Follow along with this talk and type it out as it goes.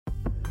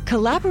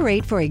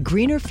Collaborate for a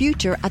greener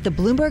future at the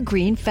Bloomberg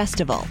Green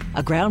Festival,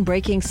 a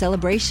groundbreaking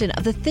celebration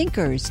of the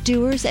thinkers,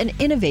 doers, and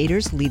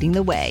innovators leading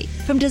the way.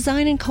 From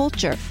design and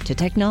culture to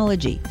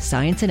technology,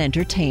 science, and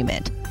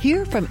entertainment.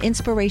 Hear from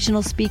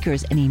inspirational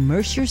speakers and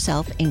immerse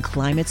yourself in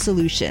climate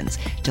solutions.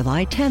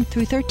 July 10th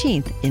through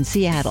 13th in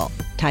Seattle.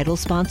 Title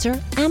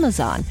sponsor,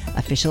 Amazon.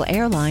 Official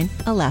airline,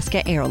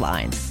 Alaska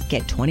Airlines.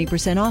 Get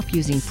 20% off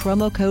using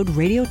promo code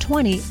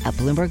radio20 at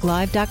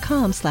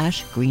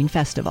BloombergLive.com/Green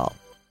Festival.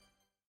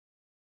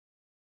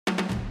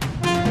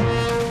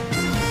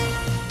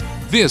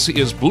 This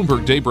is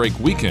Bloomberg Daybreak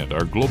Weekend,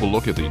 our global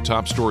look at the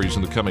top stories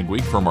in the coming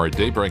week from our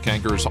Daybreak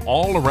anchors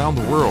all around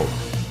the world.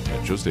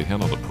 And just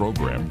ahead on the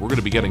program, we're going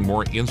to be getting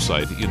more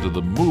insight into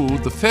the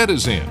mood the Fed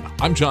is in.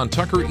 I'm John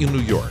Tucker in New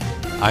York.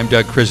 I'm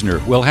Doug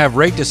Krisner. We'll have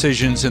rate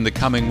decisions in the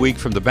coming week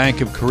from the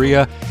Bank of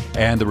Korea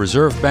and the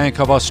Reserve Bank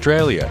of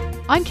Australia.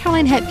 I'm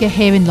Caroline Hepker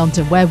here in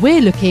London, where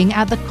we're looking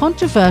at the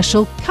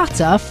controversial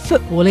Qatar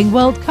Footballing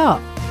World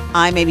Cup.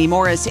 I'm Amy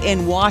Morris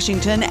in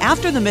Washington.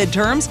 After the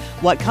midterms,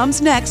 what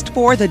comes next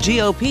for the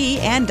GOP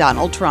and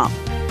Donald Trump?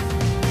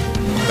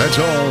 That's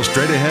all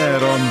straight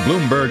ahead on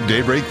Bloomberg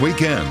Daybreak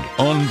Weekend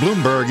on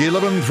Bloomberg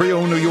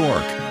 1130 New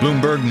York,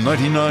 Bloomberg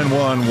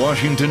 99.1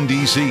 Washington,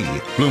 D.C.,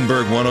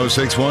 Bloomberg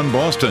 106.1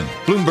 Boston,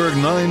 Bloomberg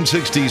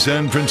 960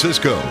 San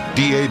Francisco,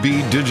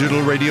 DAB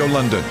Digital Radio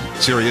London,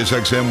 Sirius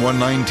XM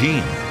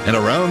 119, and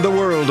around the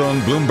world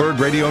on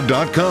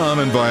BloombergRadio.com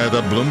and via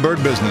the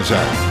Bloomberg Business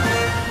app.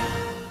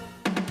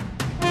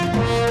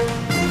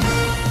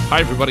 Hi,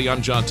 everybody.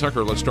 I'm John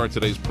Tucker. Let's start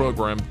today's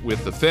program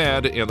with the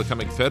Fed and the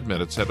coming Fed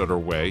minutes headed our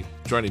way.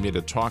 Joining me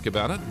to talk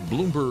about it,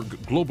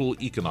 Bloomberg Global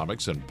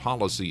Economics and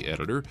Policy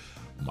Editor,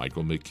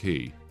 Michael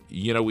McKee.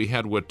 You know, we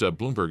had what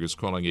Bloomberg is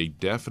calling a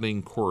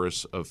deafening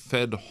chorus of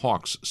Fed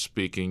hawks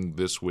speaking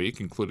this week,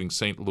 including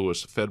St.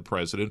 Louis Fed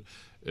President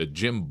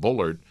Jim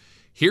Bullard.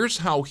 Here's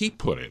how he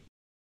put it.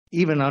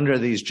 Even under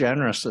these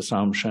generous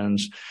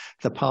assumptions,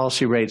 the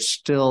policy rate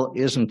still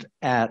isn't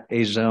at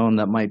a zone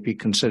that might be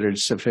considered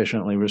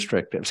sufficiently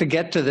restrictive. To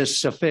get to this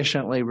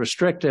sufficiently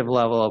restrictive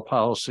level of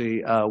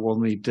policy, we'll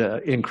need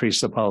to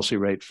increase the policy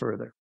rate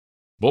further.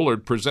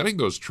 Bullard presenting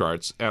those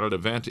charts at an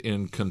event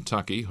in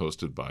Kentucky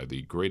hosted by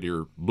the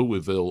Greater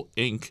Louisville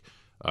Inc.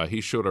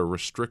 He showed a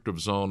restrictive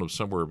zone of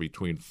somewhere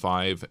between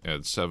 5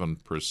 and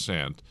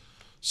 7%.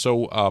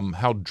 So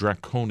how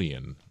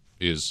draconian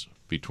is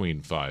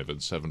between 5 and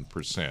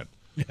 7%?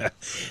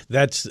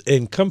 That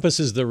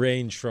encompasses the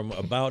range from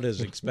about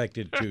as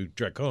expected to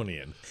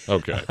draconian.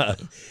 Okay.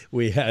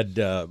 We had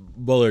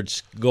Bullard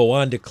go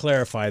on to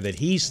clarify that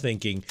he's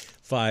thinking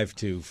 5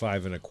 to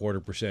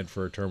 5.25%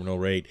 for a terminal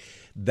rate.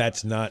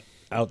 That's not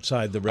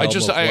outside the realm I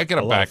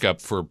got to back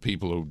up for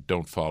people who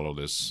don't follow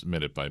this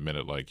minute by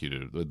minute like you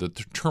do. The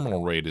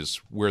terminal rate is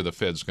where the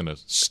Fed's going to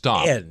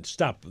stop. And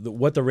stop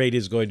what the rate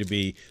is going to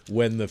be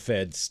when the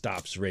Fed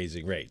stops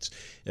raising rates.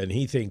 And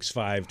he thinks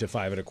 5 to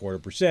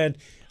 5.25%.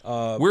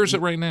 Where is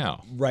it right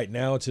now? Right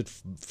now it's at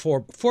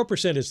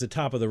 4% is the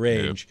top of the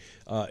range.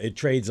 Yep. It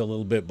trades a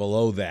little bit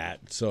below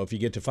that. So if you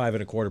get to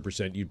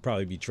 5.25%, you'd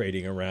probably be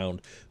trading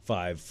around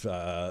 5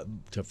 to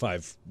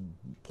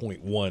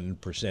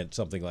 5.1%,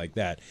 something like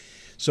that.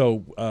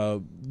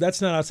 So that's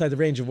not outside the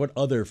range of what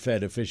other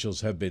Fed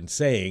officials have been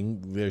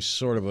saying. There's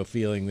sort of a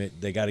feeling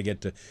that they got to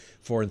get to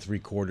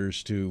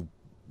 4.75 to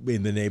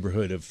in the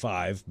neighborhood of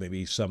 5,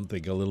 maybe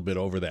something a little bit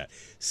over that.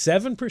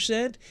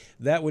 7%,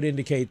 that would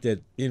indicate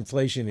that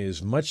inflation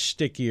is much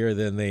stickier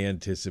than they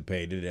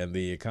anticipated, and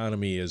the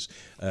economy is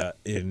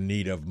in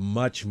need of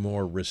much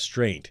more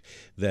restraint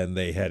than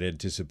they had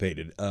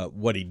anticipated.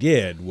 What he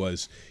did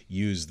was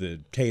use the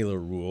Taylor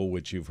rule,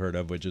 which you've heard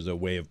of, which is a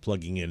way of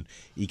plugging in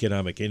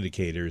economic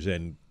indicators,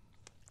 and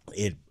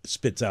it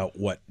spits out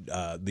what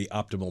the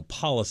optimal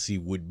policy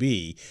would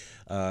be.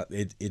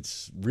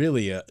 It's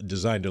really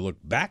designed to look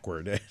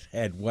backward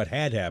at what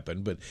had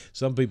happened, but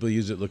some people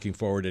use it looking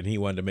forward, and he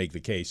wanted to make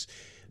the case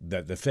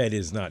that the Fed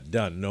is not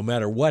done. No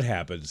matter what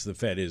happens, the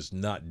Fed is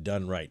not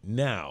done right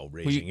now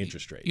raising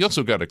interest rates. You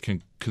also got to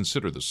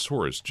consider the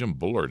source. Jim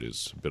Bullard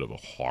is a bit of a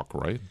hawk,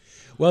 right?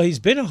 Well, he's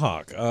been a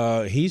hawk.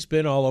 He's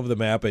been all over the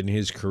map in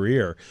his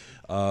career,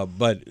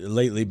 but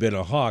lately been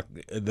a hawk.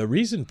 The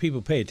reason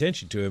people pay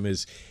attention to him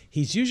is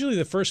he's usually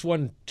the first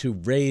one to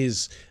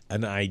raise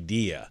an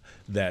idea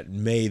that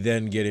may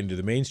then get into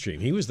the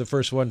mainstream. He was the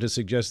first one to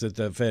suggest that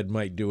the Fed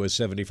might do a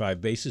 75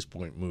 basis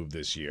point move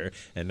this year,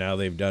 and now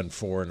they've done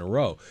 4 in a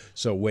row.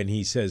 So when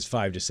he says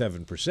 5 to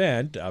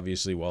 7%,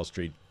 obviously Wall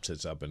Street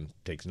sits up and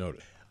takes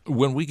notice.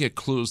 When we get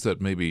clues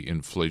that maybe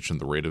inflation,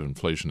 the rate of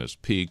inflation has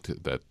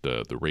peaked, that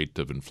the rate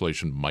of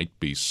inflation might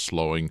be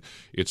slowing,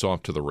 it's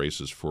off to the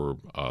races for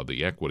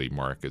the equity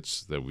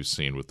markets that we've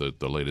seen with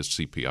the latest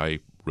CPI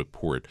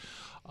report.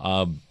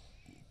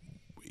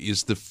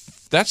 That's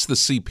the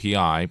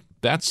CPI.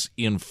 That's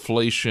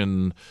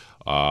inflation,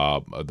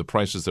 the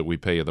prices that we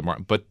pay at the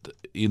market. But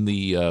in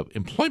the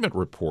employment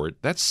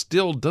report, that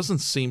still doesn't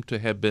seem to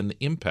have been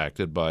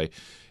impacted by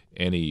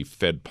any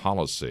Fed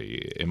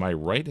policy. Am I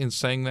right in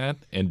saying that?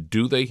 And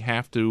do they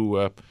have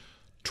to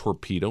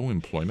torpedo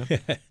employment?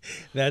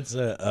 That's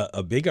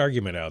a big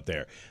argument out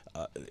there.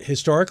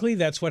 Historically,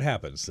 that's what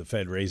happens. The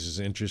Fed raises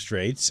interest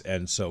rates,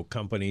 and so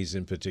companies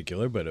in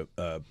particular, but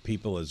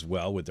people as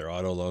well with their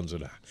auto loans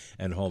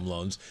and home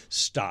loans,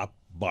 stop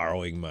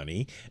borrowing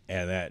money,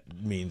 and that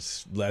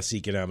means less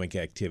economic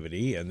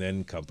activity, and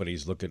then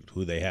companies look at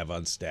who they have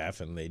on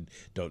staff, and they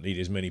don't need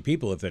as many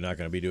people if they're not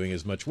going to be doing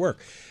as much work.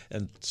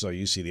 And so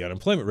you see the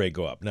unemployment rate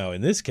go up. Now,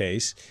 in this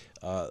case,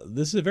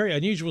 this is a very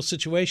unusual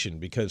situation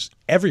because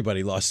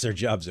everybody lost their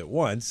jobs at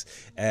once,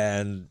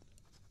 and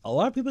a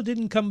lot of people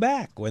didn't come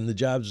back when the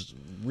jobs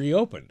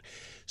reopened.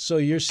 So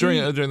you're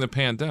seeing during the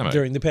pandemic.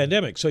 During the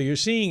pandemic. So you're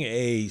seeing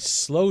a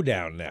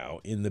slowdown now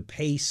in the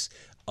pace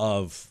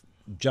of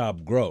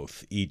job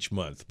growth each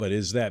month. But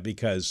is that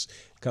because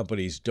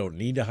companies don't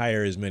need to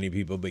hire as many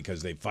people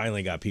because they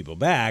finally got people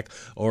back,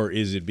 or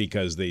is it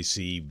because they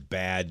see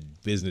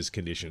bad business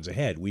conditions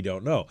ahead? We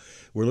don't know.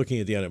 We're looking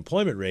at the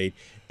unemployment rate,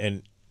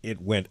 and it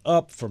went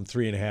up from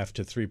 3.5%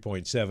 to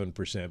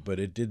 3.7%, but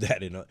it did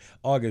that in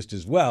August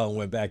as well and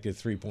went back to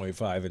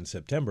 3.5% in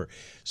September.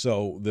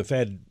 So the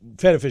Fed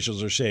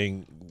officials are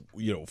saying,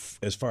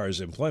 as far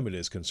as employment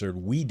is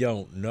concerned, we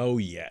don't know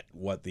yet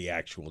what the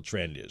actual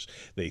trend is.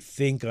 They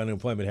think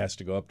unemployment has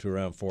to go up to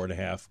around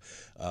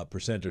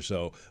 4.5% or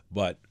so,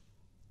 but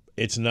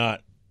it's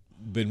not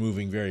been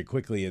moving very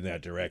quickly in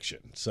that direction.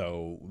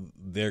 So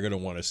they're going to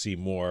want to see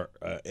more,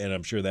 and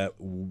I'm sure that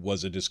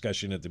was a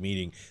discussion at the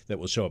meeting that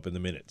will show up in the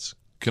minutes.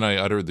 Can I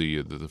utter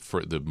the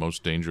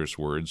most dangerous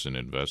words in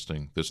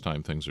investing? This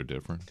time things are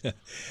different?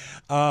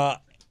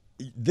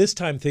 This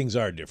time things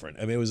are different.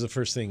 I mean, it was the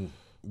first thing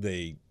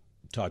they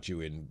taught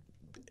you in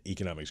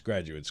economics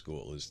graduate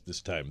school is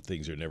this time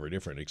things are never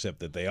different, except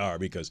that they are,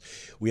 because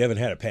we haven't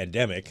had a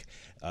pandemic,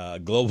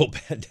 global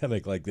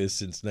pandemic like this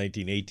since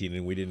 1918,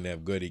 and we didn't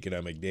have good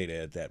economic data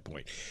at that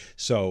point.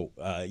 So,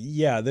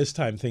 this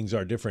time things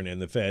are different,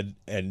 and the Fed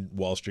and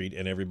Wall Street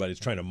and everybody's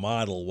trying to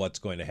model what's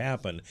going to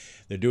happen.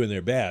 They're doing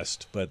their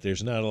best, but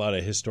there's not a lot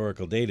of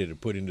historical data to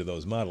put into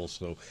those models,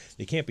 so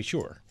they can't be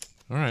sure.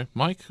 All right,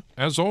 Mike,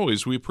 as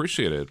always, we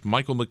appreciate it.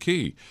 Michael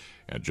McKee.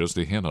 And just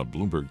a hint on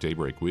Bloomberg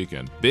Daybreak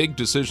Weekend. Big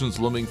decisions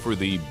looming for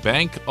the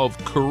Bank of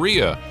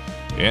Korea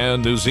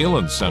and New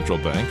Zealand's central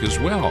bank as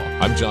well.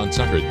 I'm John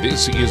Tucker.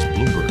 This is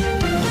Bloomberg.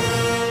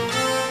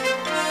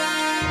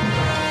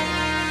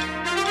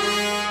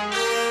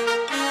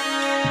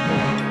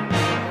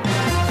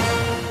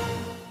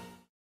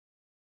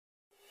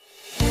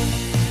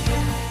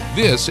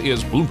 This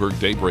is Bloomberg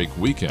Daybreak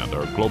Weekend,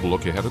 our global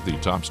look ahead at the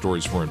top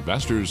stories for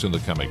investors in the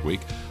coming week.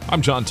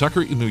 I'm John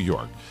Tucker in New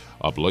York.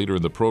 Up later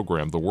in the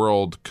program, the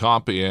World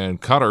Cup in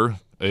Qatar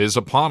is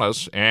upon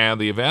us, and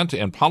the event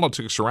and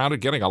politics around it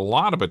getting a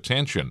lot of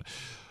attention.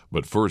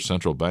 But first,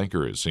 central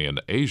bankers in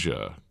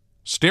Asia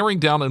staring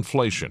down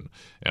inflation.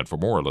 And for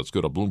more, let's go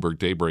to Bloomberg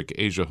Daybreak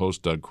Asia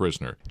host Doug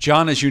Krisner.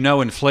 John, as you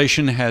know,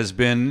 inflation has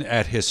been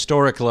at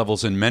historic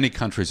levels in many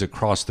countries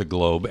across the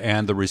globe,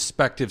 and the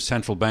respective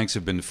central banks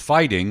have been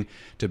fighting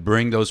to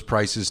bring those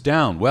prices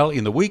down. Well,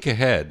 in the week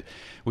ahead,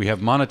 we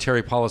have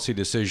monetary policy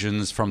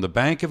decisions from the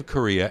Bank of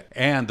Korea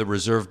and the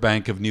Reserve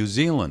Bank of New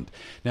Zealand.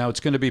 Now, it's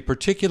going to be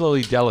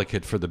particularly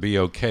delicate for the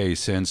BOK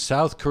since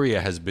South Korea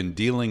has been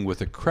dealing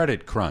with a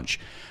credit crunch.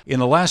 In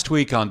the last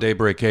week on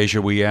Daybreak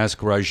Asia, we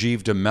asked Rajiv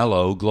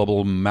DeMello,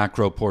 Global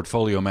Macro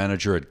Portfolio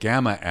Manager at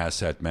Gamma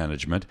Asset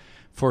Management,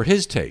 for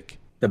his take.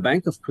 The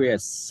Bank of Korea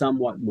is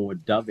somewhat more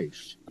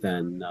dovish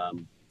than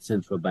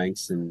central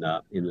banks in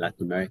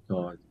Latin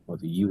America or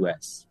the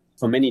U.S.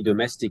 for many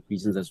domestic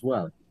reasons as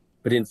well.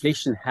 But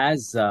inflation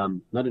has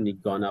not only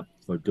gone up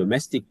for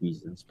domestic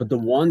reasons, but the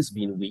won's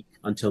been weak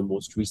until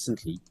most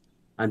recently.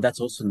 And that's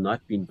also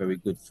not been very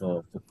good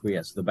for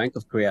Korea. So the Bank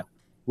of Korea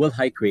will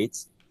hike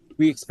rates.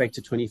 We expect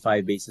a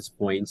 25 basis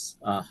points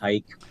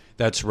hike.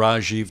 That's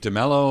Rajiv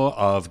DeMello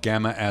of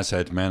Gamma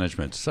Asset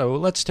Management. So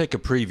let's take a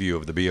preview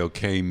of the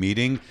BOK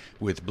meeting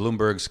with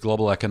Bloomberg's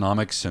Global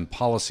Economics and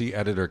Policy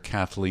Editor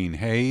Kathleen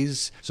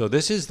Hays. So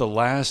this is the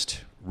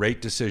last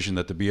rate decision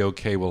that the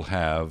BOK will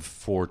have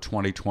for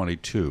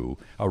 2022.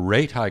 A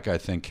rate hike, I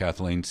think,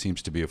 Kathleen,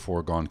 seems to be a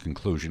foregone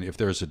conclusion. If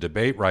there's a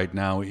debate right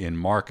now in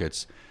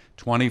markets,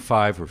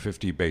 25 or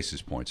 50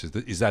 basis points.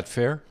 Is that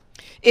fair?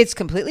 It's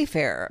completely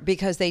fair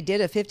because they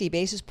did a 50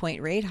 basis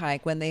point rate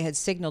hike when they had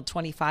signaled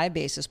 25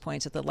 basis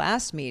points at the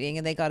last meeting,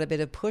 and they got a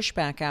bit of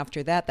pushback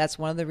after that. That's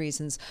one of the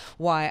reasons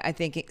why I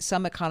think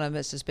some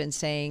economists has been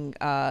saying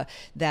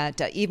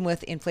that even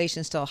with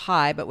inflation still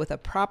high, but with a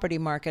property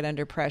market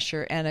under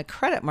pressure and a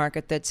credit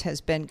market that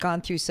has been gone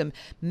through some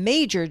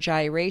major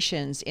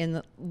gyrations in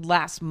the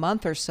last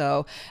month or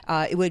so,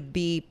 it would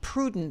be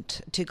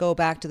prudent to go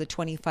back to the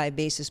 25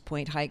 basis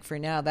point hike for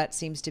now. That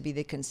seems to be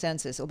the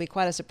consensus. It'll be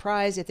quite a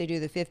surprise if they do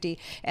the 50,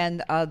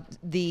 and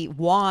the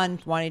won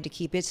wanting to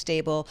keep it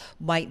stable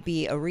might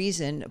be a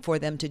reason for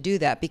them to do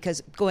that,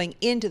 because going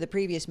into the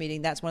previous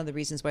meeting, that's one of the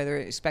reasons why they're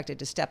expected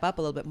to step up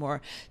a little bit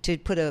more to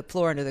put a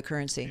floor under the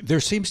currency.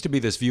 There seems to be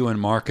this view in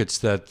markets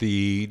that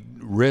the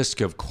risk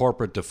of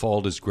corporate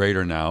default is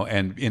greater now,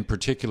 and in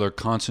particular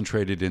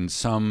concentrated in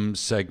some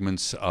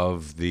segments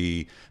of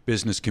the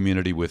business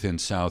community within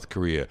South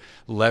Korea.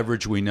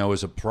 Leverage, we know,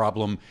 is a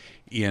problem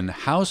in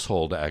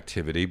household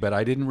activity, but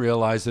I didn't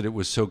realize that it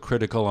was so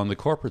critical on the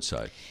corporate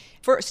side.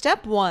 For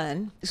step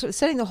one, sort of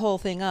setting the whole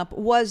thing up,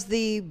 was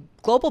the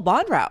global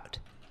bond route.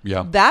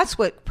 Yeah. That's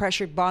what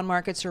pressured bond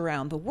markets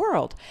around the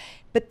world.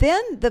 But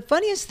then the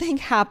funniest thing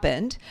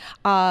happened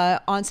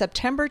on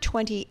September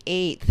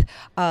 28th.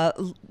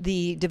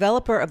 The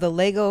developer of the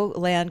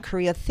Legoland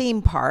Korea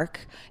theme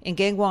park in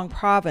Gangwon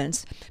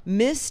province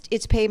missed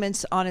its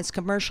payments on its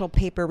commercial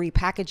paper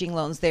repackaging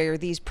loans. They're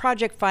these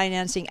project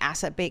financing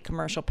asset-based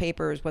commercial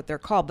paper is what they're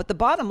called. But the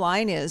bottom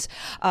line is,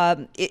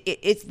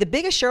 it's the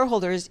biggest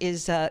shareholders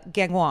is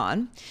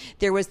Gangwon.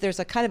 There's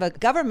a kind of a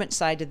government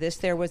side to this.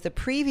 There was the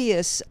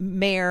previous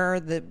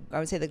mayor, I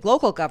would say the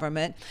local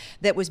government,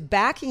 that was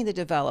backing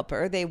the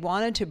developer. They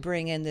wanted to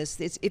bring in this.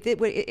 If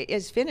it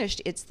is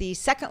finished, it's the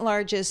second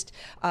largest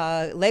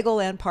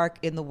Legoland park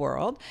in the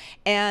world.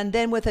 And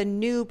then with a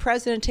new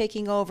president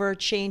taking over,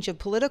 change of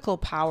political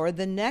power,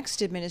 the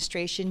next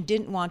administration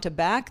didn't want to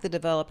back the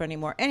developer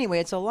anymore. Anyway,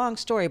 it's a long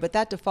story, but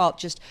that default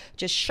just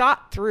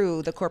shot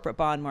through the corporate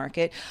bond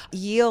market.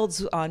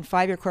 Yields on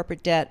 5-year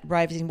corporate debt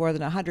rising more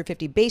than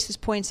 150 basis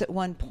points at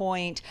one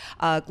point,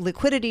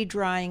 liquidity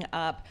drying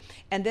up.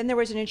 And then there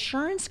was an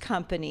insurance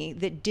company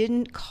that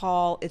didn't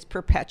call its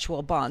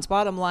perpetual bonds.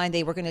 Bottom line,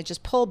 they were going to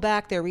just pull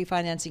back their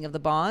refinancing of the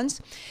bonds.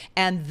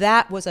 And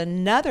that was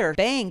another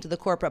bang to the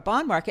corporate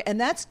bond market. And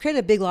that's created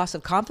a big loss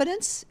of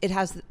confidence. It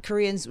has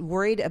Koreans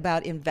worried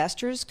about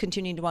investors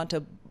continuing to want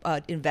to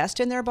invest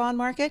in their bond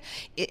market.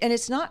 And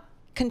it's not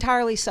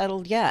entirely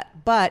settled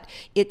yet, but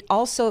it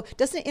also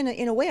doesn't,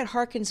 in a way, it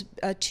harkens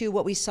to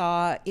what we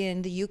saw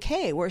in the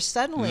UK, where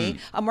suddenly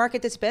a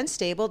market that's been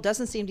stable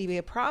doesn't seem to be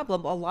a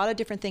problem. A lot of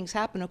different things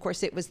happen. Of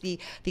course, it was the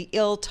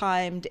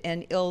ill-timed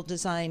and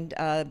ill-designed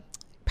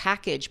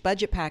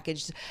budget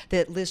package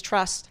that Liz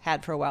Truss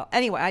had for a while.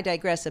 Anyway, I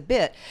digress a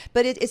bit,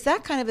 but it's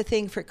that kind of a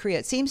thing for Korea.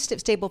 It seems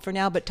stable for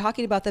now, but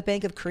talking about the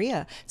Bank of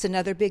Korea, it's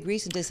another big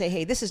reason to say,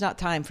 hey, this is not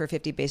time for a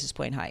 50 basis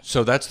point hike.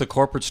 So that's the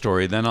corporate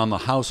story. Then on the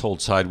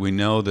household side, we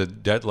know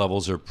that debt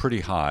levels are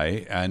pretty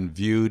high and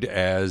viewed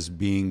as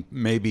being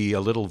maybe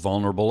a little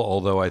vulnerable,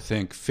 although I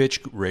think Fitch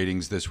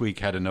Ratings this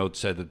week had a note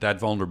said that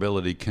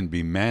vulnerability can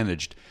be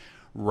managed.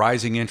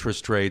 Rising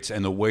interest rates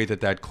and the way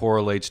that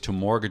correlates to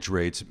mortgage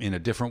rates in a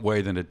different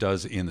way than it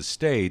does in the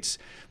States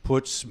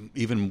puts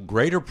even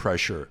greater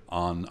pressure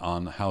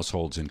on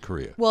households in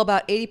Korea. Well,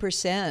 about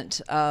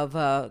 80%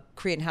 of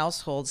Korean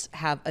households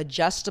have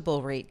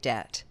adjustable rate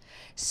debt.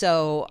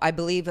 So I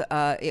believe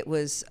it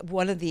was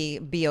one of the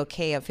BOK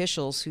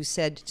officials who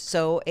said,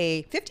 so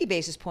a 50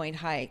 basis point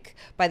hike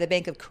by the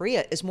Bank of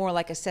Korea is more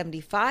like a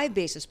 75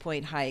 basis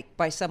point hike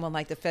by someone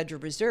like the Federal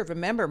Reserve.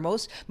 Remember,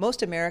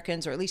 most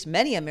Americans, or at least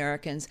many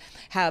Americans,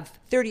 have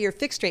 30-year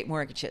fixed rate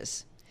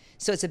mortgages.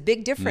 So it's a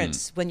big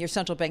difference when your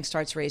central bank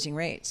starts raising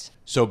rates.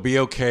 So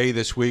BOK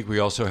this week, we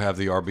also have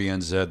the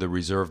RBNZ, the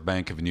Reserve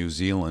Bank of New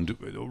Zealand.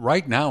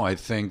 Right now, I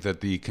think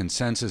that the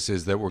consensus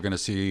is that we're going to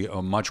see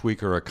a much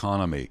weaker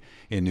economy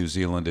in New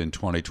Zealand in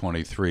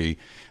 2023.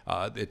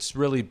 It's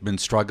really been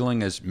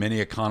struggling, as many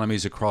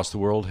economies across the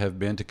world have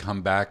been, to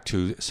come back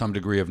to some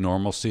degree of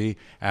normalcy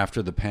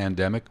after the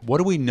pandemic. What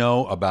do we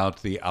know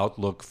about the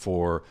outlook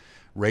for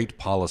rate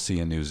policy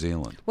in New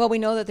Zealand? Well, we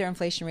know that their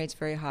inflation rate's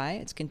very high.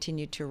 It's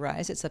continued to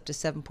rise. It's up to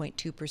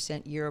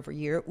 7.2% year over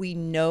year. We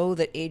know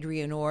that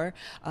Adrian Orr,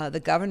 the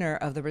governor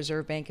of the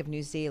Reserve Bank of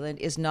New Zealand,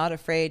 is not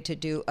afraid to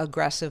do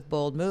aggressive,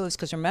 bold moves.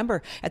 Because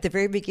remember, at the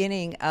very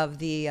beginning of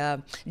the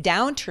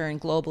downturn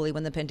globally,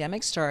 when the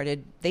pandemic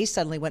started, they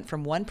suddenly went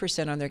from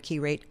 1% on their key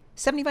rate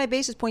 75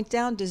 basis points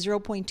down to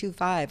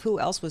 0.25. Who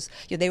else was?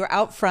 They were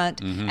out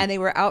front, and they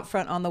were out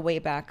front on the way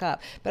back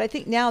up. But I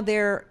think now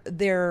their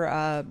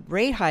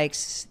rate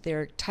hikes,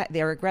 their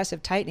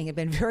aggressive tightening, have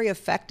been very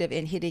effective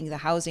in hitting the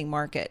housing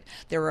market.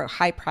 There were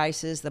high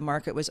prices, the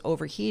market was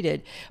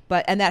overheated,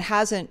 and that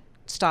hasn't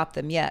stopped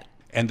them yet.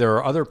 And there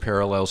are other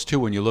parallels, too,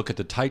 when you look at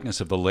the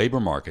tightness of the labor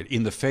market.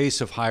 In the face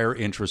of higher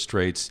interest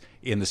rates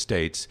in the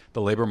States,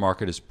 the labor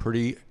market is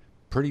pretty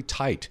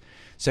tight.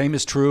 Same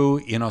is true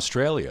in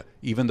Australia.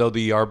 Even though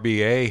the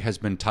RBA has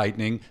been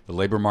tightening the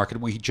labor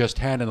market, we just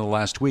had in the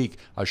last week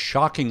a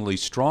shockingly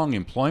strong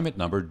employment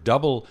number,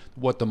 double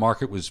what the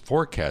market was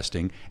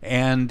forecasting.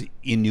 And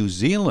in New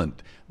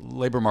Zealand,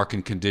 labor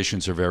market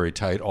conditions are very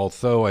tight,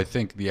 although I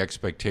think the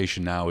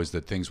expectation now is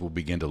that things will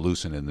begin to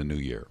loosen in the new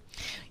year.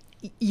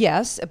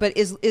 Yes, but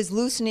is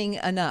loosening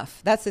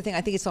enough? That's the thing.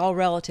 I think it's all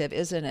relative,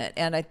 isn't it?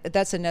 And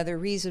that's another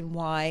reason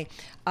why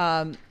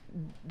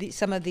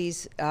some of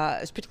these,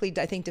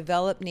 particularly I think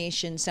developed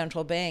nation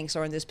central banks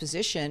are in this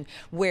position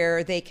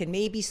where they can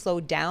maybe slow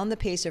down the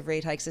pace of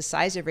rate hikes, the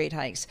size of rate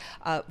hikes,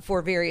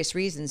 for various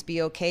reasons.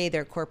 BOK,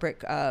 their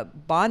corporate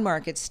bond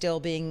market still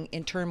being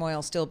in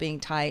turmoil, still being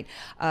tight.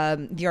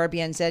 The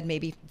RBNZ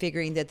maybe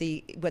figuring that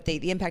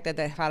the impact that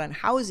they've had on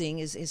housing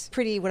is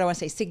pretty, what I want to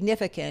say,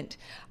 significant.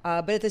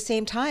 But at the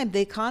same time,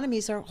 the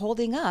economies are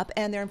holding up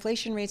and their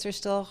inflation rates are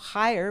still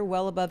higher,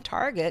 well above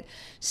target.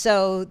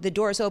 So the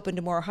door is open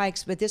to more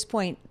hikes. But at this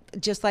point,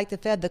 just like the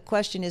Fed, the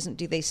question isn't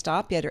do they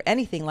stop yet or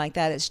anything like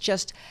that. It's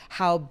just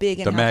how big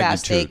and how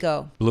fast they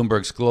go.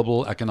 Bloomberg's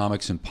Global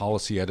Economics and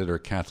Policy Editor,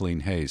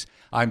 Kathleen Hays.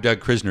 I'm Doug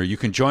Krisner. You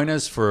can join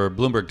us for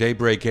Bloomberg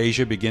Daybreak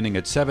Asia beginning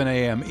at 7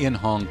 a.m. in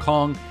Hong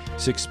Kong,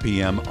 6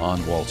 p.m.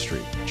 on Wall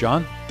Street.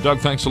 John? Doug,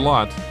 thanks a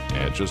lot.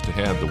 And just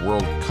ahead, the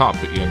World Cup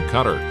in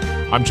Qatar.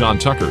 I'm John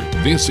Tucker.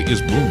 This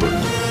is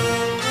Bloomberg.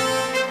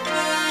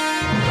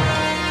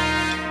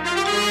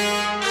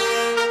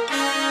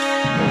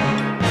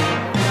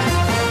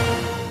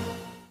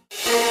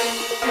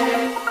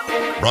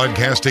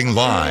 Broadcasting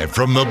live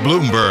from the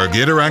Bloomberg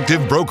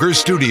Interactive Brokers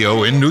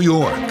Studio in New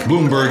York.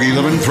 Bloomberg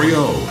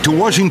 1130. To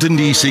Washington,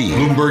 D.C.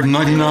 Bloomberg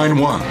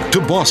 99.1.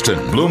 To Boston.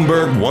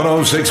 Bloomberg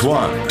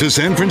 106.1. To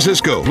San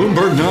Francisco.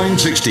 Bloomberg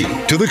 960.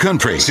 To the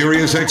country.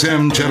 Sirius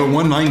XM Channel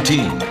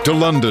 119. To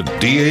London.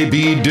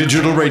 DAB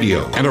Digital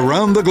Radio. And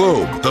around the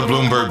globe. The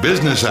Bloomberg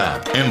Business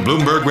app and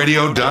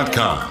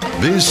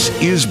BloombergRadio.com. This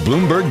is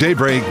Bloomberg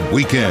Daybreak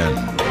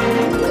Weekend.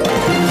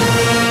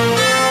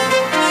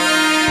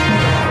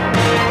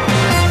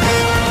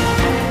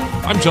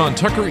 I'm John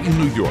Tucker in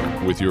New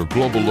York with your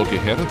global look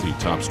ahead at the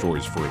top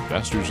stories for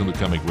investors in the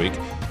coming week.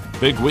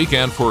 Big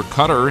weekend for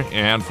Qatar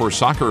and for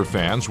soccer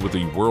fans with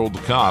the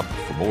World Cup.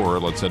 For more,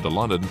 let's head to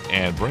London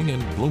and bring in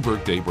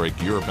Bloomberg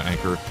Daybreak Europe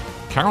anchor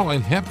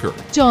Caroline Hepker.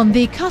 John,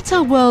 the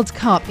Qatar World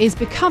Cup is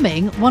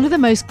becoming one of the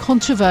most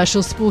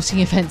controversial sporting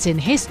events in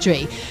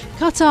history.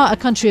 Qatar, a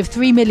country of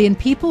 3 million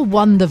people,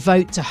 won the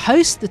vote to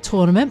host the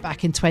tournament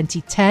back in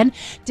 2010.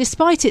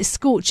 Despite its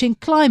scorching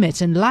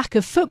climate and lack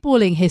of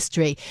footballing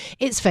history,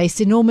 it's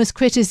faced enormous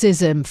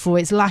criticism for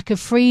its lack of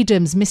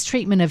freedoms,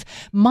 mistreatment of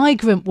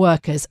migrant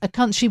workers, a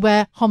country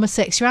where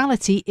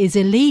homosexuality is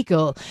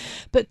illegal.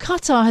 But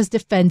Qatar has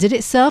defended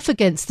itself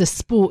against the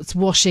sports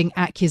washing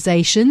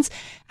accusations,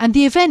 and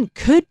the event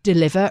could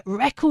deliver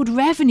record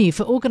revenue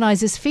for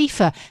organisers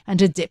FIFA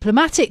and a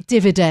diplomatic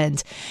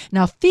dividend.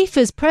 Now,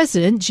 FIFA's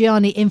president,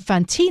 Gianni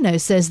Infantino,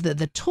 says that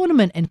the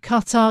tournament in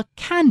Qatar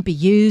can be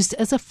used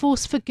as a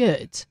force for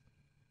good.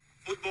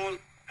 Football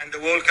and the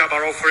World Cup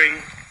are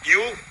offering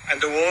you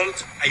and the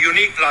world a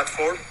unique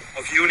platform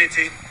of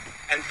unity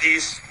and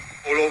peace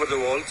all over the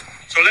world.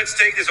 So let's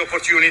take this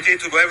opportunity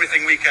to do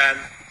everything we can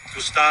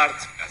to start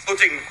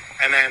putting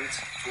an end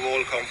to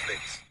all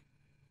conflicts.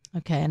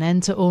 Okay, an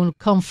end to all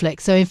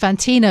conflict. So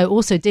Infantino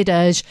also did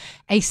urge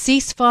a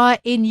ceasefire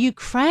in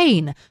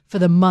Ukraine for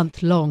the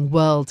month-long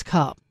World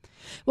Cup.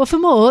 Well, for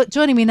more,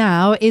 joining me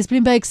now is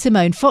Bloomberg's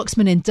Simone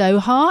Foxman in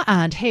Doha,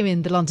 and here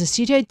in the London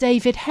studio,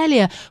 David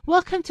Hellier.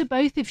 Welcome to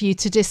both of you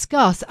to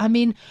discuss,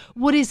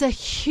 what is a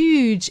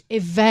huge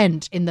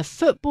event in the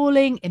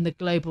footballing, in the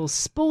global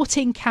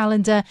sporting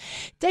calendar.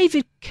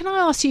 David, can I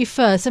ask you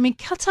first?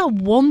 Qatar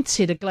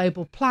wanted a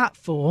global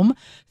platform.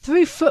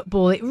 Through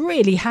football, it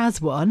really has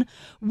one.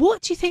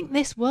 What do you think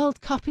this World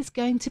Cup is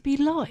going to be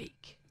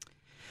like?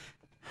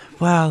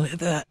 Well,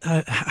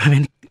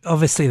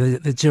 obviously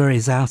the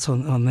jury's out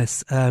on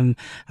this.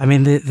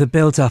 The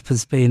build-up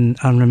has been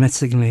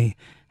unremittingly,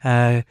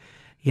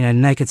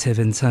 negative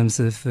in terms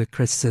of the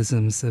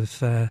criticisms of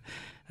the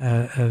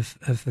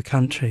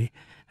country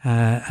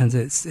and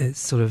its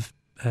sort of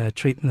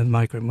treatment of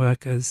migrant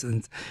workers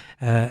and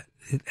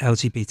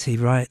LGBT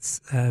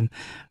rights,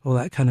 all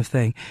that kind of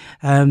thing.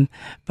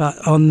 But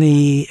on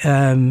the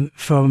on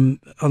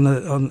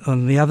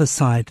the other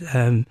side,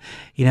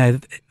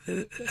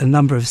 a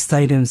number of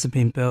stadiums have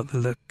been built that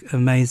look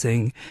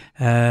amazing.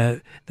 There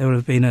will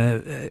have been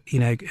a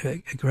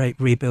great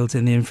rebuild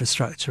in the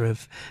infrastructure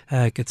of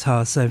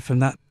Qatar. So from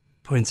that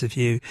point of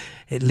view,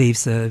 it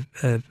leaves a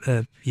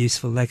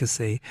useful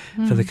legacy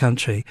for the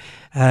country.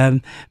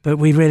 But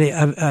we really,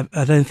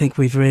 I don't think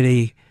we've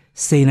really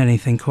seen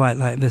anything quite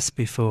like this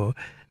before.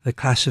 The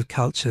clash of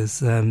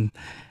cultures, and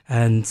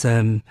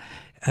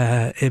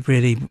it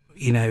really,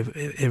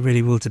 it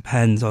really will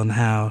depend on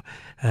how.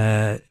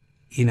 How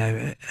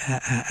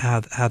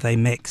they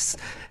mix,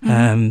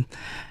 so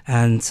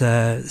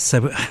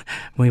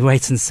we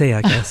wait and see,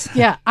 I guess.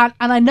 Yeah, and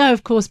I know,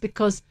 of course,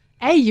 because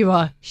you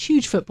are a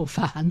huge football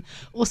fan.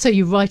 Also,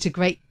 you write a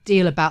great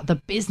deal about the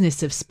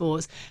business of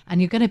sports,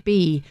 and you're going to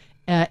be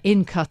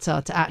in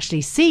Qatar to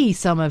actually see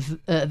some of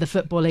the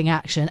footballing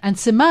action. And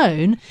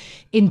Simone,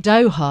 in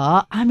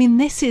Doha,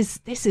 this is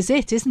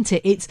it, isn't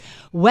it? It's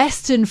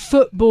Western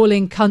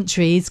footballing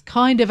countries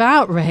kind of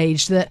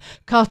outraged that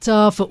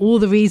Qatar, for all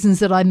the reasons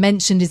that I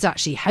mentioned, is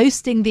actually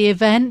hosting the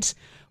event.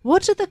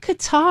 What do the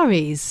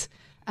Qataris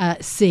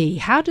see?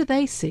 How do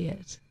they see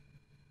it?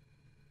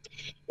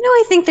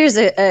 I think there's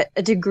a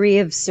degree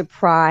of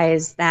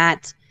surprise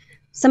that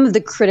some of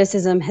the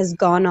criticism has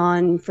gone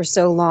on for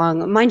so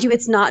long. Mind you,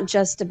 it's not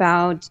just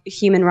about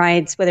human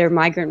rights, whether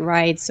migrant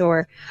rights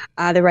or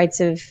the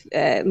rights of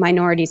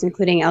minorities,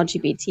 including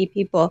LGBT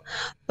people,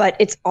 but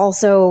it's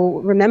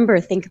also,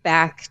 think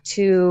back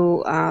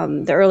to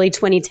the early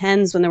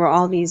 2010s when there were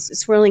all these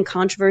swirling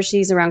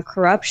controversies around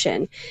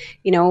corruption.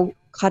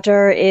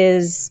 Qatar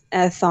is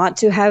thought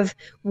to have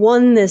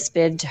won this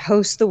bid to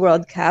host the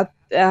World Cup,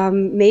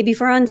 maybe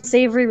for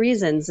unsavory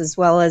reasons, as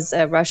well as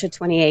Russia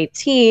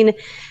 2018.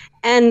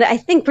 And I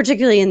think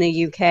particularly in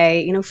the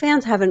UK,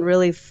 fans haven't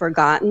really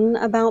forgotten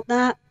about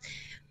that.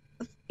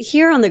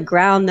 Here on the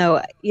ground,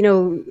 though,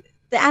 the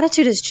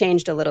attitude has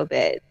changed a little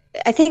bit.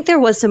 I think there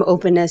was some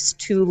openness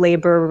to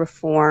labor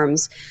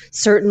reforms.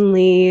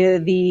 Certainly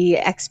the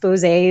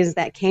exposés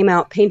that came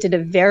out painted a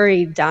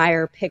very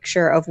dire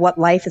picture of what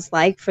life is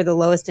like for the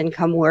lowest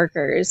income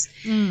workers.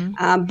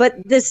 But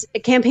this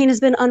campaign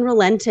has been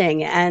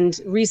unrelenting. And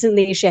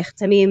recently, Sheikh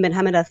Tamim bin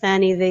Hamad Al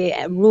Thani, the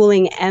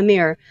ruling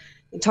emir,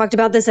 talked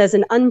about this as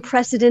an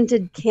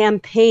unprecedented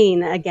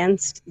campaign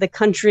against the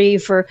country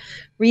for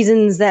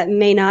reasons that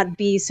may not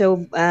be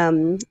so,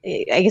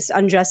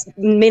 unjust,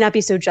 may not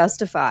be so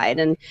justified.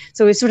 And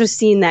so we've sort of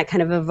seen that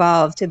kind of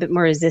evolve to a bit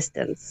more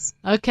resistance.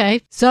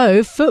 Okay,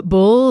 so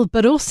football,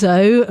 but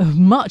also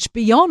much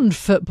beyond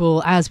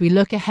football as we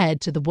look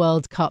ahead to the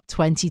World Cup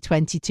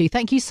 2022.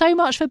 Thank you so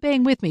much for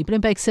being with me.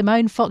 Bloomberg's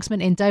Simone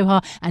Foxman in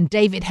Doha and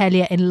David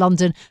Hellier in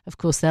London. Of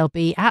course, they'll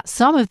be at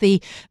some of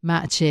the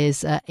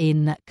matches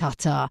in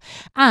Qatar.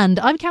 And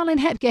I'm Caroline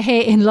Hepker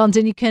here in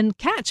London. You can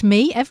catch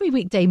me every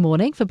weekday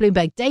morning for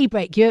Bloomberg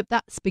Daybreak Europe.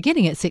 That's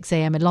beginning at 6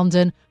 a.m. in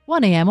London,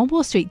 1 a.m. on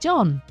Wall Street.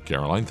 John.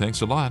 Caroline, thanks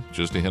a lot.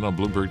 Just ahead on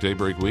Bloomberg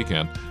Daybreak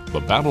Weekend, the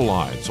battle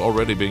lines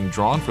already being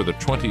drawn for the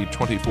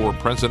 2024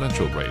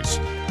 presidential race.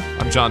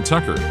 I'm John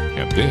Tucker,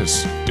 and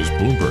this is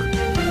Bloomberg.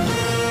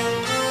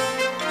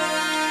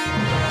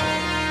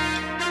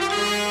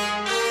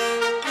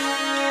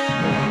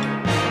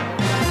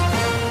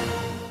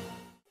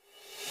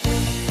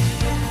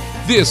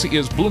 This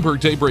is Bloomberg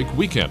Daybreak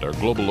Weekend, our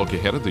global look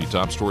ahead at the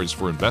top stories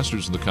for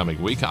investors in the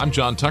coming week. I'm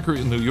John Tucker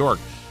in New York.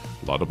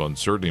 A lot of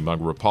uncertainty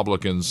among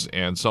Republicans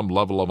and some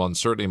level of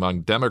uncertainty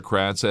among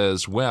Democrats,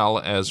 as well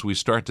as we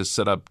start to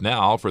set up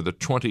now for the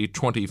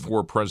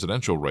 2024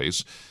 presidential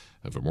race.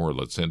 And for more,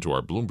 let's head to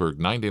our Bloomberg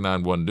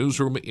 99.1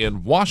 newsroom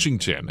in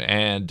Washington.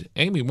 And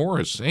Amy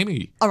Morris.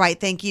 Amy. All right.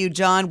 Thank you,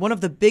 John. One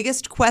of the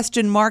biggest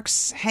question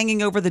marks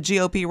hanging over the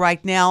GOP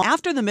right now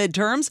after the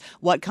midterms,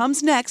 what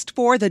comes next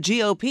for the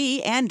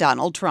GOP and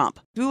Donald Trump?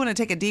 We want to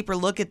take a deeper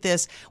look at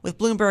this with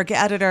Bloomberg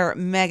editor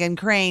Meghan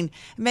Crane.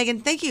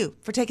 Meghan, thank you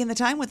for taking the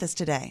time with us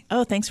today.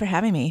 Oh, thanks for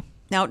having me.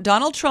 Now,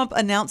 Donald Trump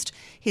announced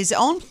his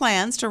own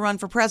plans to run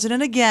for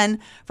president again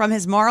from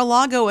his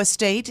Mar-a-Lago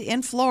estate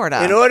in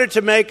Florida. In order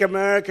to make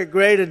America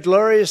great and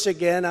glorious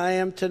again, I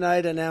am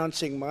tonight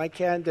announcing my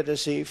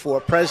candidacy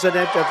for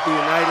president of the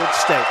United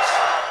States.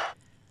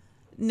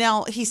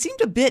 Now, he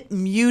seemed a bit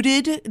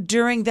muted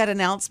during that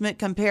announcement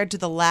compared to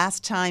the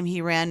last time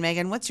he ran.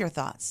 Meghan, what's your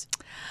thoughts?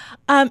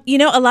 A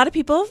lot of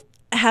people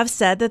have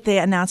said that the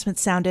announcement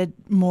sounded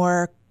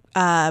more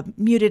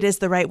muted is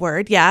the right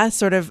word. Yeah,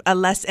 sort of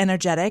less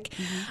energetic.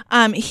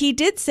 Mm-hmm. He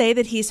did say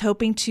that he's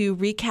hoping to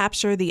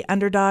recapture the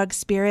underdog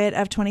spirit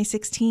of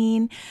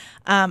 2016,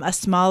 a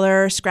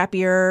smaller,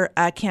 scrappier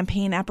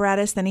campaign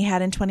apparatus than he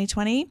had in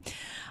 2020.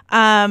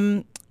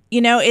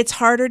 It's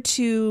harder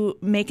to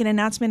make an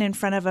announcement in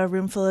front of a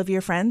room full of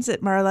your friends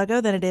at Mar-a-Lago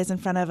than it is in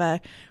front of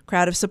a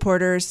crowd of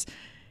supporters,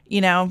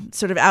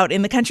 sort of out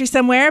in the country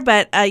somewhere.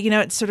 But,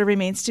 it sort of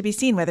remains to be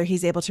seen whether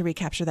he's able to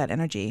recapture that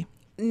energy.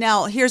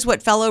 Now, here's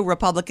what fellow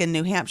Republican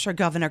New Hampshire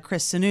Governor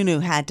Chris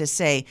Sununu had to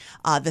say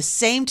the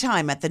same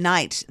time at the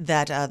night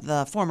that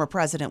the former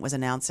president was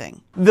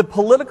announcing. The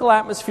political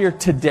atmosphere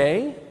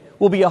today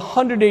will be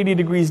 180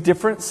 degrees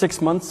different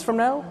 6 months from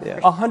now,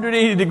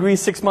 180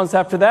 degrees 6 months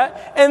after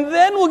that, and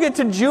then we'll get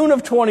to June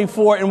of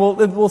 24 and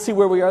we'll see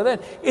where we are then.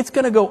 It's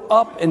going to go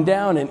up and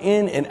down and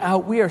in and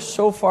out. We are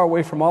so far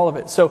away from all of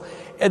it. So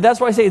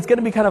that's why I say it's going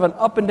to be kind of an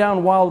up and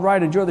down wild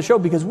ride. Enjoy the show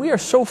because we are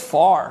so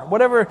far.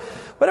 Whatever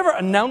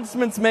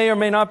announcements may or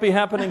may not be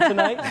happening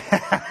tonight,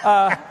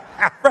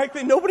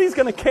 frankly, nobody's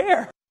going to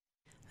care.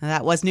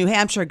 That was New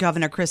Hampshire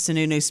Governor Chris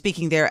Sununu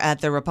speaking there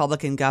at the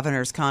Republican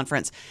Governors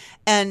Conference.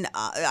 And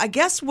I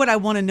guess what I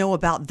want to know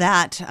about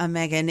that,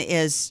 Meghan,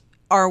 is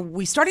are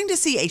we starting to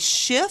see a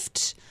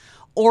shift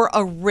or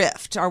a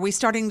rift? Are we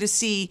starting to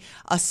see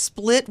a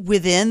split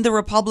within the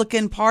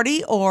Republican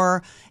Party,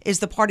 or is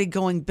the party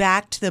going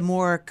back to the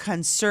more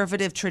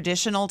conservative,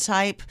 traditional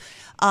type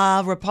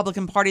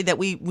Republican Party that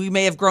we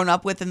may have grown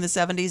up with in the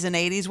 70s and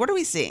 80s? What are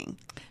we seeing?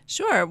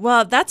 Sure.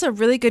 Well, that's a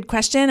really good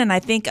question, and I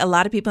think a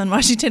lot of people in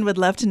Washington would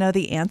love to know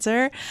the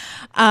answer.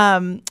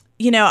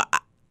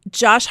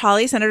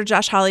 Senator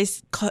Josh Hawley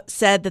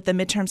said that the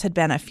midterms had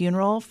been a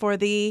funeral for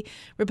the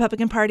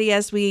Republican Party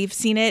as we've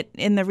seen it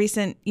in the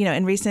recent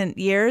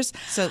years.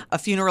 So a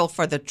funeral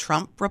for the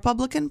Trump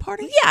Republican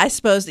Party? Yeah, I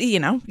suppose,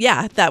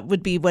 that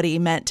would be what he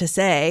meant to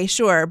say,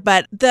 sure.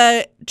 But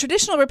the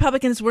traditional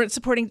Republicans weren't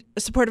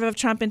supportive of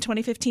Trump in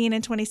 2015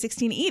 and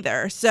 2016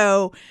 either.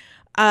 So,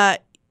 that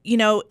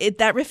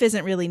riff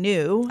isn't really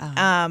new.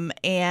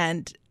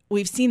 And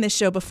we've seen this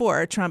show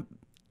before. Trump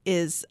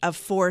is a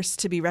force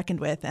to be reckoned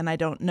with, and I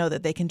don't know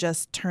that they can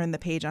just turn the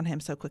page on him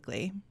so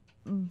quickly.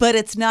 But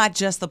it's not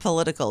just the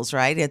politicals,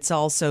 right? It's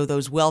also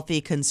those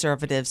wealthy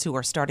conservatives who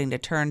are starting to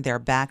turn their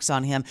backs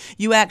on him.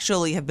 You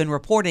actually have been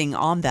reporting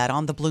on that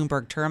on the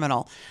Bloomberg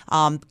terminal.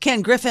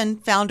 Ken Griffin,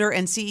 founder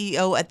and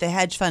CEO at the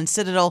hedge fund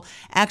Citadel,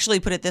 actually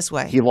put it this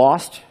way. He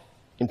lost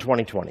in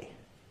 2020.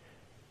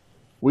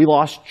 We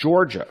lost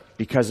Georgia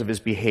because of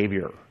his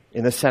behavior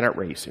in the Senate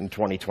race in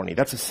 2020.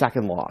 That's a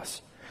second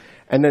loss.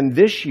 And then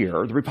this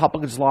year, the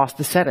Republicans lost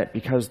the Senate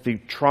because the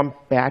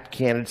Trump-backed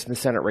candidates in the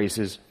Senate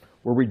races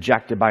were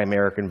rejected by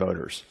American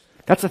voters.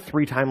 That's a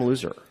 3-time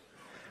loser.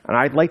 And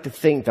I'd like to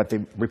think that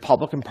the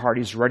Republican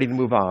Party is ready to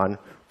move on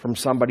from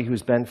somebody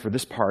who's been, for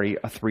this party,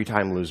 a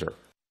 3-time loser.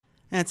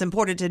 And it's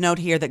important to note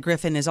here that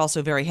Griffin is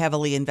also very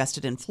heavily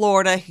invested in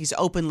Florida. He's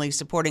openly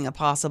supporting a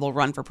possible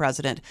run for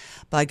president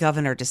by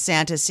Governor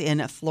DeSantis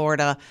in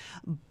Florida.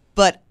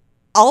 But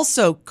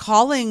also,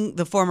 calling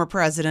the former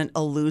president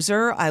a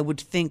loser, I would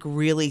think,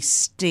 really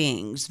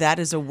stings. That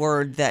is a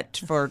word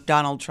that for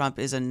Donald Trump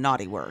is a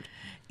naughty word.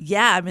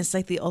 Yeah, I mean, it's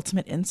like the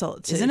ultimate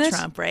insult to Isn't it?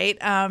 Trump, right?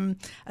 A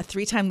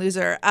 3-time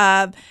loser.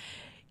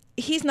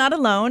 He's not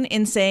alone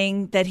in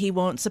saying that he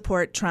won't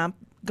support Trump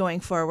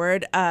going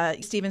forward.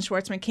 Steven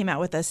Schwartzman came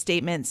out with a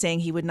statement saying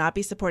he would not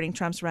be supporting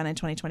Trump's run in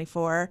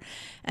 2024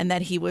 and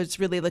that he was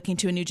really looking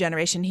to a new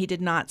generation. He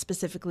did not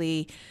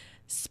specifically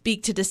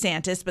speak to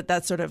DeSantis, but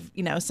that's sort of,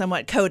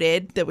 somewhat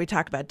coded that we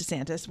talk about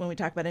DeSantis when we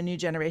talk about a new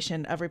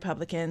generation of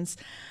Republicans.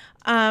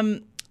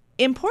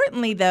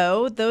 Importantly,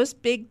 though, those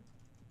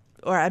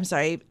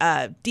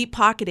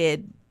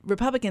deep-pocketed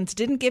Republicans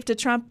didn't give to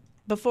Trump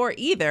before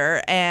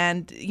either.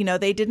 And,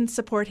 they didn't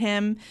support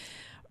him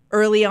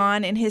early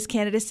on in his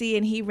candidacy,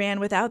 and he ran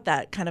without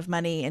that kind of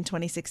money in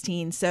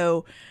 2016.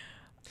 So,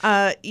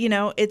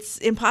 it's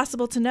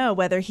impossible to know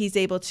whether he's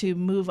able to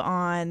move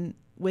on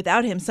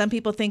without him. Some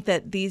people think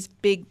that these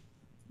big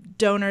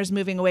donors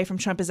moving away from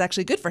Trump is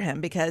actually good for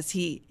him because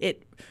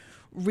it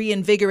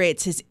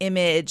reinvigorates his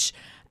image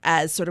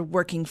as sort of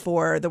working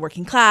for the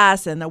working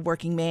class and the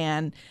working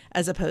man,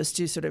 as opposed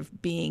to sort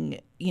of being,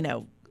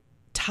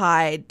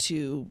 tied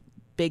to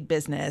big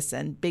business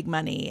and big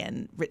money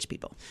and rich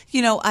people.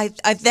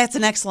 That's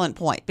an excellent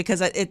point because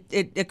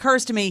it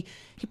occurs to me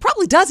he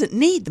probably doesn't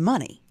need the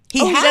money. He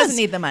doesn't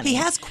need the money. He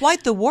has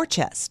quite the war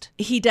chest.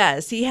 He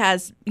does. He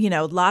has,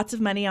 lots of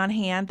money on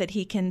hand that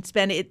he can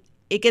spend.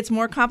 It gets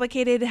more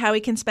complicated how he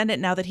can spend it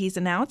now that he's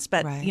announced,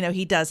 but right.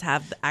 He does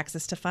have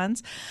access to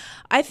funds.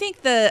 I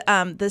think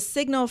the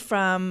signal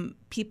from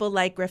people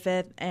like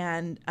Griffith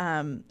and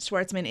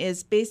Schwartzman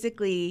is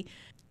basically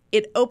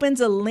it opens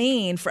a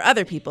lane for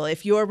other people.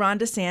 If you're Ron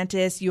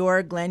DeSantis,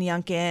 you're Glenn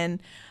Youngkin,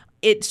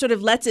 it sort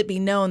of lets it be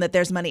known that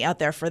there's money out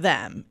there for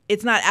them.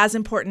 It's not as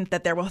important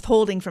that they're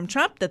withholding from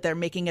Trump, that they're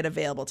making it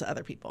available to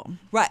other people.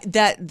 Right.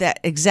 That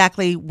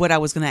exactly what I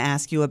was going to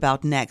ask you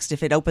about next.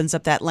 If it opens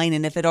up that lane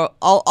and if it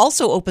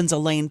also opens a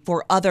lane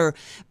for other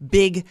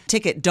big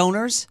ticket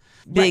donors,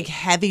 big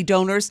heavy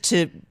donors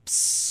to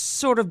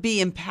sort of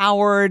be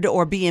empowered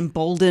or be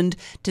emboldened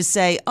to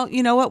say, oh,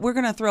 you know what, we're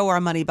going to throw our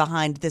money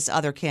behind this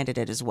other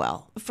candidate as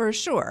well. For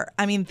sure.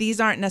 I mean, these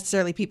aren't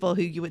necessarily people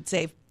who you would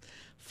say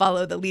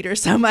follow the leader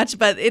so much,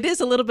 but it is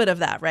a little bit of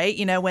that, right?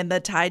 When the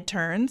tide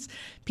turns,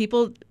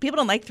 people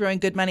don't like throwing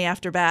good money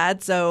after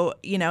bad. So,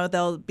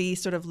 they'll be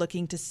sort of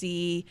looking to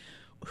see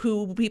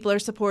who people are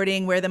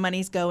supporting, where the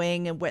money's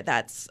going, and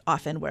that's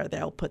often where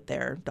they'll put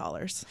their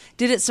dollars.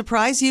 Did it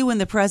surprise you when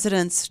the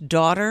president's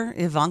daughter,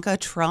 Ivanka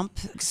Trump,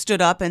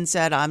 stood up and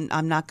said,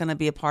 I'm not going to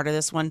be a part of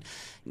this one.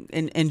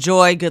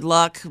 Enjoy, good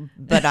luck,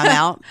 but I'm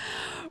out?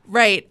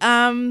 Right.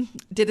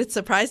 Did it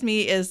surprise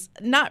me? Is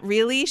not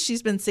really.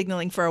 She's been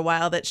signaling for a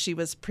while that she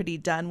was pretty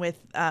done with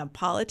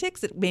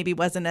politics. It maybe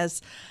wasn't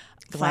as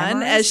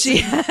fun as she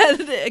had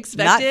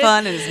expected. Not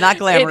fun and it's not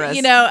glamorous.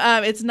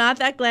 It's not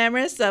that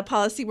glamorous.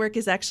 Policy work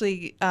is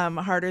actually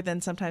harder than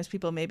sometimes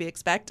people maybe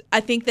expect. I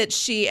think that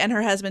she and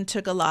her husband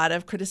took a lot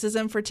of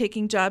criticism for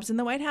taking jobs in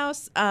the White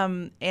House,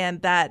 and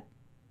that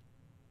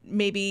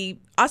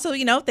maybe also,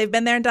 they've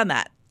been there and done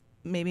that.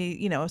 Maybe,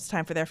 it's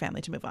time for their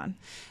family to move on.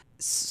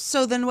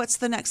 So then what's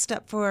the next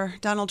step for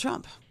Donald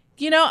Trump?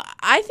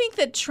 I think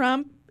that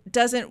Trump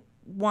doesn't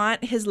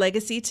want his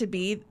legacy to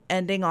be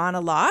ending on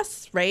a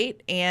loss, right?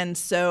 And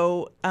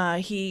so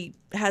he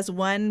has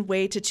one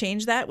way to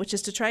change that, which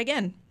is to try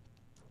again.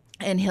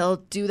 And he'll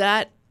do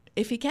that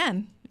if he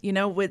can.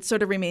 It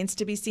sort of remains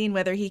to be seen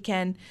whether he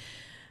can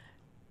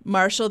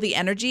marshal the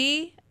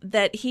energy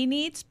that he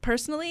needs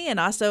personally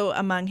and also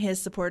among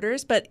his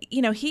supporters. But,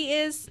 he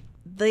is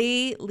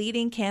the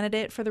leading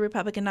candidate for the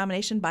Republican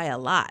nomination by a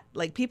lot.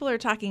 Like, people are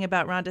talking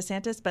about Ron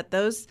DeSantis, but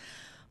those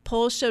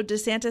polls showed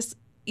DeSantis,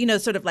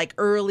 sort of like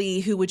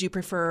early, who would you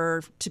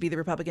prefer to be the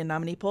Republican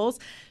nominee polls,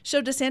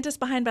 showed DeSantis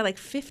behind by like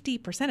 50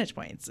 percentage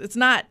points. It's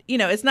not,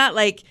 it's not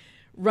like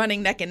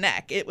running neck and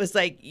neck. It was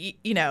like,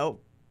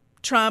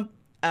 Trump,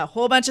 a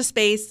whole bunch of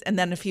space, and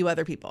then a few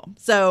other people.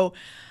 So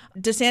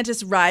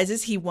DeSantis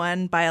rises. He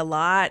won by a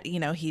lot.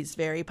 He's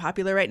very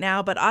popular right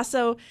now, but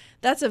also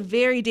that's a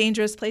very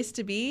dangerous place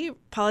to be.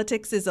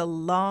 Politics is a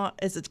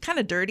kind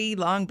of dirty,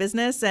 long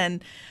business.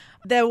 And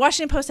the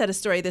Washington Post had a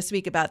story this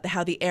week about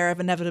how the air of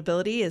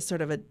inevitability is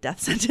sort of a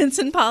death sentence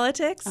in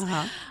politics.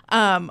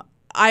 I'm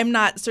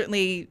not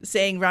certainly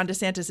saying Ron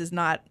DeSantis is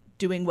not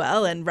doing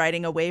well and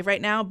riding a wave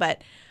right now,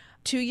 but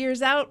 2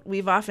 years out,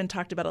 we've often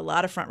talked about a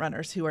lot of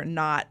frontrunners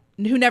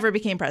who never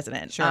became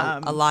president. Sure,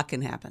 a lot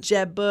can happen.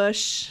 Jeb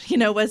Bush,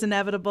 was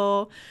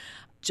inevitable.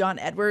 John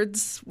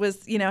Edwards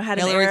was, had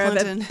Hillary an air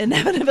Clinton. of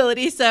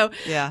inevitability. So,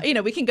 yeah.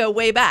 We can go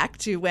way back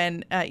to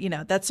when,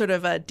 that's sort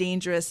of a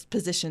dangerous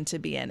position to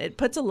be in. It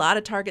puts a lot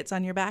of targets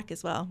on your back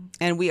as well.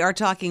 And we are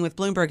talking with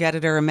Bloomberg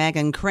editor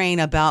Meghan Crane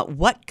about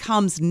what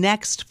comes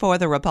next for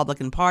the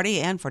Republican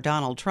Party and for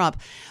Donald Trump.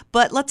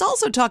 But let's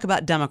also talk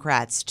about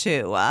Democrats,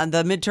 too.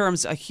 The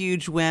midterms, a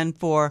huge win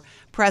for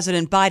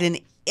President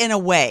Biden in a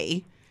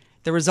way.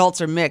 The results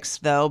are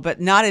mixed, though,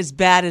 but not as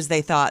bad as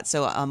they thought.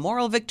 So a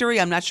moral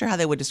victory, I'm not sure how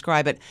they would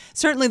describe it.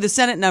 Certainly the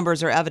Senate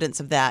numbers are evidence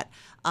of that.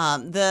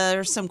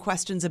 There's some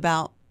questions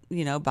about,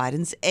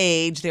 Biden's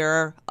age. There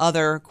are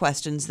other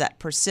questions that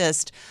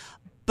persist.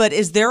 But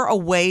is there a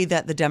way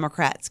that the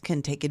Democrats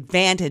can take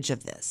advantage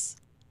of this?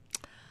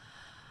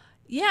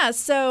 Yeah,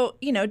 so,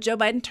 Joe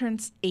Biden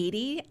turns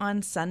 80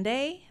 on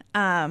Sunday.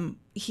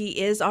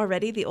 He is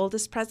already the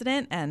oldest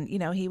president, and,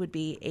 he would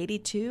be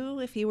 82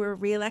 if he were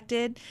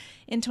reelected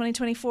in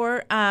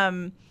 2024.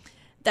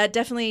 That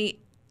definitely,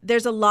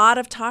 there's a lot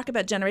of talk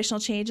about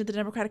generational change in the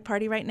Democratic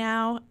Party right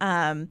now.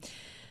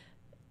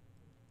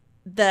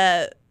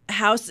 The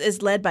House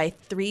is led by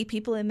 3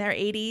 people in their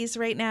 80s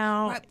right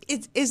now.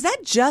 Is that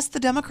just the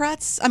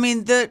Democrats? I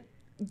mean,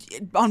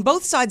 on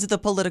both sides of the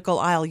political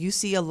aisle, you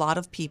see a lot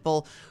of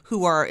people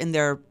who are in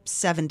their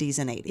 70s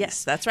and 80s.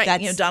 Yes, that's right.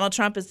 Donald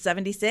Trump is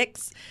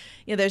 76.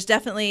 There's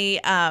definitely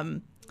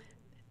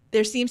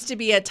there seems to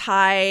be a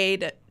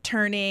tide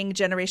turning.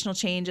 Generational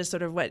change is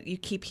sort of what you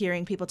keep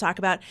hearing people talk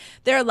about.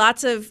 There are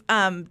lots of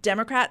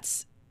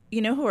Democrats,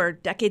 who are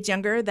decades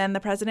younger than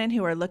the president,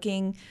 who are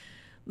looking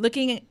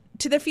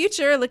to the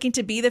future, looking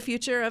to be the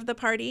future of the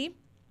party.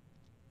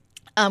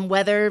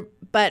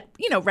 But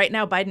right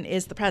now Biden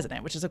is the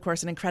president, which is of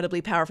course an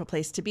incredibly powerful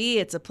place to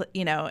be.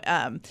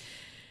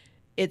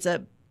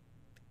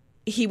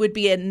 He would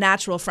be a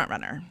natural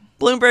frontrunner.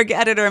 Bloomberg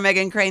editor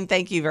Meghan Crane,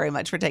 thank you very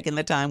much for taking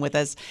the time with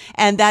us.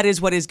 And that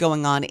is what is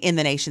going on in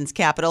the nation's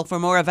capital. For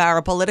more of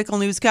our political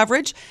news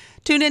coverage,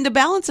 tune in to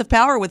Balance of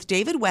Power with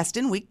David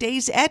Weston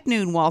weekdays at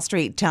noon Wall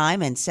Street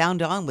time, and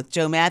Sound On with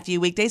Joe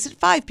Matthew weekdays at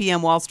 5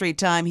 p.m. Wall Street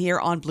time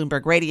here on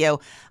Bloomberg Radio.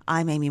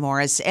 I'm Amy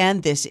Morris,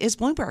 and this is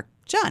Bloomberg.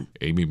 John.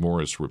 Amy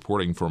Morris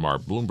reporting from our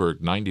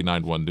Bloomberg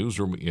 99.1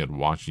 newsroom in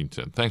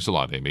Washington. Thanks a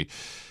lot, Amy.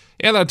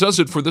 And that does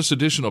it for this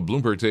edition of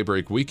Bloomberg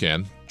Daybreak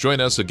Weekend. Join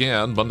us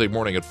again Monday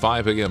morning at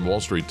 5 a.m. Wall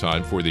Street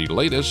time for the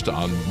latest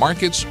on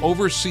markets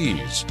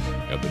overseas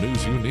and the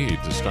news you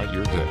need to start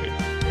your day.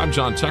 I'm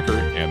John Tucker,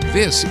 and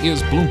this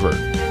is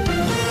Bloomberg.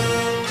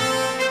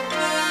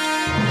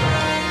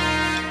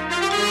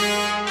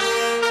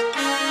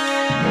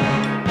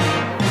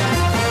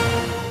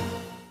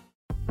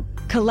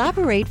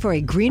 Collaborate for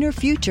a greener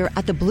future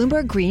at the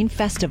Bloomberg Green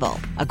Festival,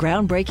 a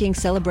groundbreaking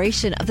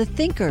celebration of the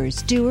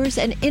thinkers, doers,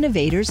 and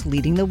innovators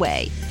leading the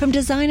way. From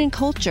design and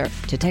culture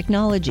to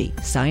technology,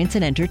 science,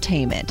 and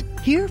entertainment.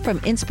 Hear from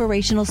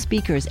inspirational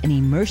speakers and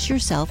immerse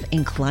yourself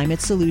in climate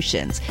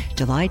solutions.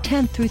 July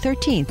 10th through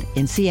 13th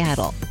in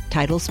Seattle.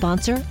 Title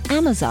sponsor,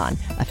 Amazon.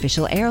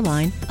 Official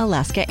airline,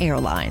 Alaska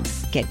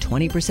Airlines. Get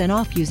 20%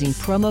 off using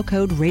promo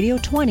code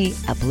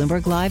RADIO20 at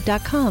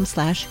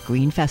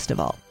BloombergLive.com/Green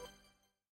Festival.